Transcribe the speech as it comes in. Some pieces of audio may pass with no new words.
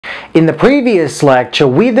In the previous lecture,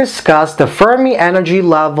 we discussed the Fermi energy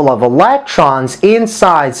level of electrons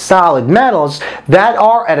inside solid metals that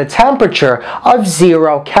are at a temperature of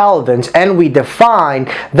 0 kelvins, and we defined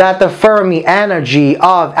that the Fermi energy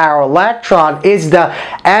of our electron is the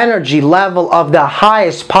energy level of the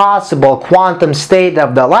highest possible quantum state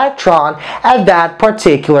of the electron at that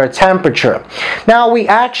particular temperature. Now, we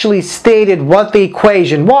actually stated what the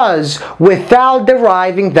equation was without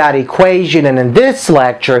deriving that equation, and in this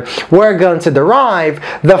lecture, we're going to derive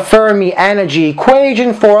the Fermi energy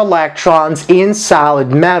equation for electrons in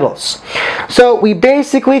solid metals. So we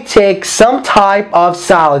basically take some type of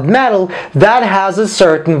solid metal that has a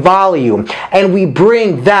certain volume, and we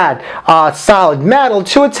bring that solid metal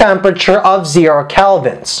to a temperature of 0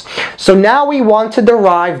 kelvins. So now we want to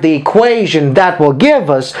derive the equation that will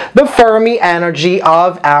give us the Fermi energy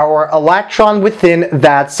of our electron within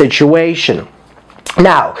that situation.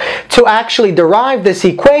 Now, to actually derive this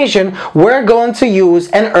equation, we're going to use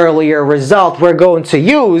an earlier result. We're going to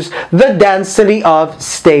use the density of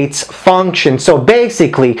states function. So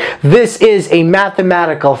basically, this is a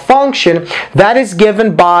mathematical function that is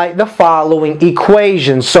given by the following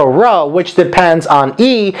equation. So rho, which depends on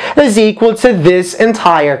E, is equal to this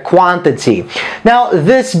entire quantity. Now,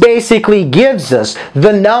 this basically gives us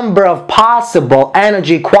the number of possible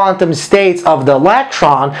energy quantum states of the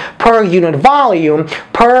electron per unit volume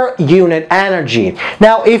per unit energy.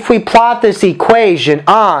 Now, if we plot this equation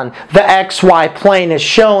on the xy plane as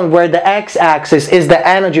shown, where the x-axis is the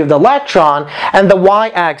energy of the electron and the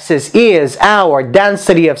y-axis is our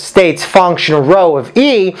density of states function rho of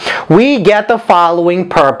E, we get the following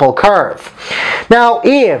purple curve. Now,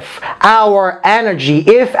 if our energy,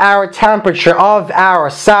 if our temperature of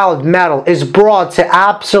our solid metal is brought to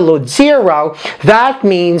absolute 0, that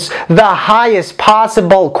means the highest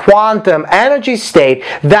possible quantum energy state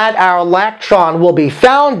that our electron will be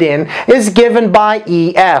found in is given by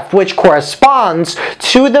EF, which corresponds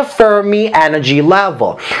to the Fermi energy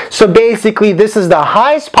level. So basically, this is the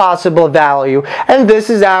highest possible value, and this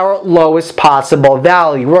is our lowest possible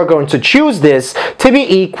value. We're going to choose this to be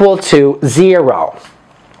equal to 0.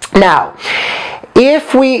 Now,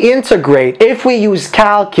 if we use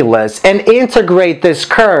calculus and integrate this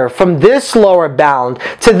curve from this lower bound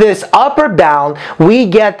to this upper bound, we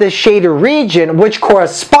get the shaded region, which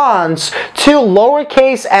corresponds to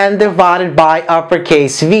lowercase n divided by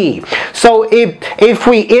uppercase v. So if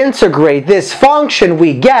we integrate this function,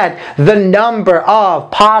 we get the number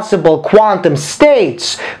of possible quantum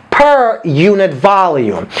states per unit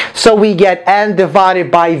volume. So we get n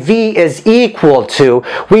divided by v is equal to,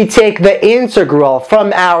 we take the integral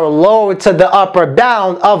from our lower to the upper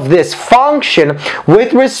bound of this function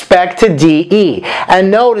with respect to dE.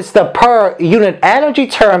 And notice the per unit energy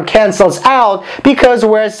term cancels out because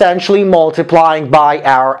we're essentially multiplying by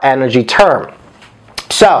our energy term.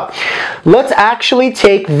 So let's actually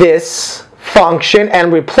take this function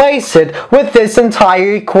and replace it with this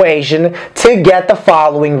entire equation to get the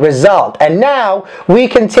following result. And now we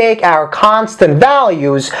can take our constant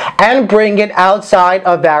values and bring it outside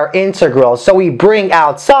of our integral. So we bring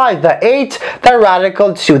outside the 8, the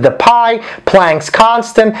radical to the pi, Planck's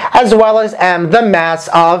constant, as well as m, the mass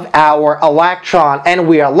of our electron, and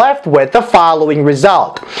we are left with the following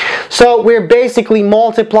result. So we're basically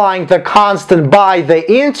multiplying the constant by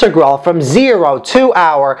the integral from 0 to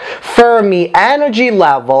our Fermi energy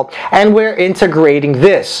level, and we're integrating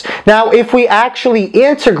this. Now, if we actually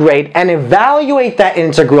integrate and evaluate that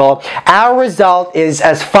integral, our result is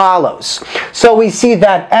as follows. So we see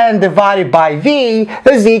that n divided by v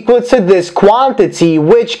is equal to this quantity,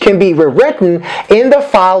 which can be rewritten in the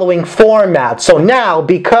following format. So now,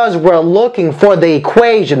 because we're looking for the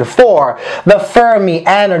equation for the Fermi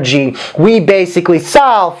energy, we basically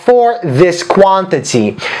solve for this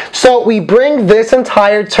quantity. So we bring this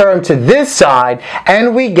entire term to this side,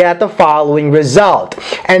 and we get the following result.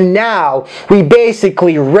 And now we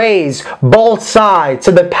basically raise both sides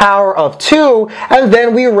to the power of 2, and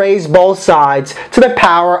then we raise both sides to the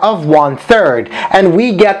power of 1/3, and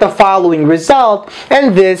we get the following result,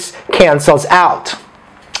 and this cancels out.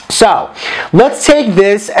 So, let's take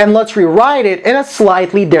this and let's rewrite it in a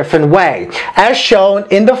slightly different way, as shown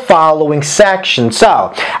in the following section.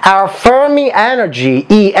 So, our Fermi energy,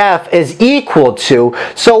 EF, is equal to,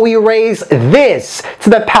 so we raise this to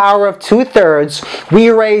the power of 2/3, we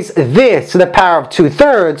raise this to the power of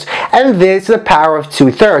 2/3, and this to the power of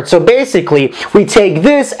 2/3. So basically, we take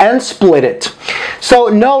this and split it. So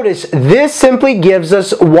notice, this simply gives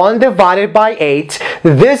us 1 divided by 8,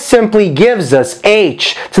 this simply gives us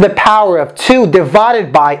h to the power of 2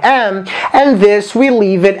 divided by m, and this we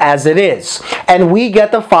leave it as it is. And we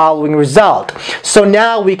get the following result. So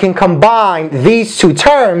now we can combine these two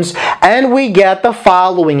terms and we get the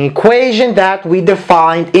following equation that we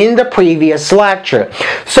defined in the previous lecture.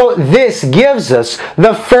 So this gives us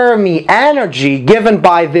the Fermi energy given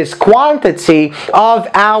by this quantity of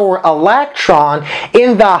our electron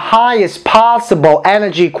in the highest possible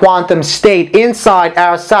energy quantum state inside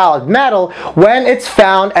our solid metal when it's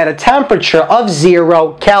found at a temperature of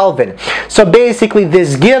 0 Kelvin. So basically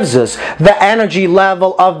this gives us the energy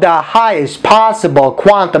level of the highest possible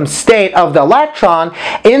quantum state of the electron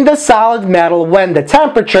in the solid metal when the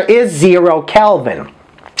temperature is 0 Kelvin.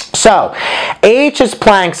 So, h is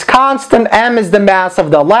Planck's constant, m is the mass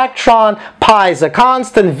of the electron, pi is a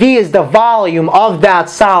constant, v is the volume of that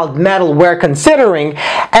solid metal we're considering,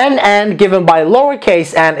 and n given by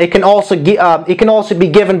lowercase n, it can also be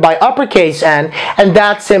given by uppercase n, and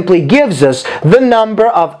that simply gives us the number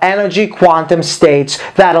of energy quantum states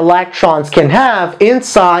that electrons can have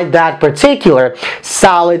inside that particular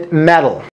solid metal.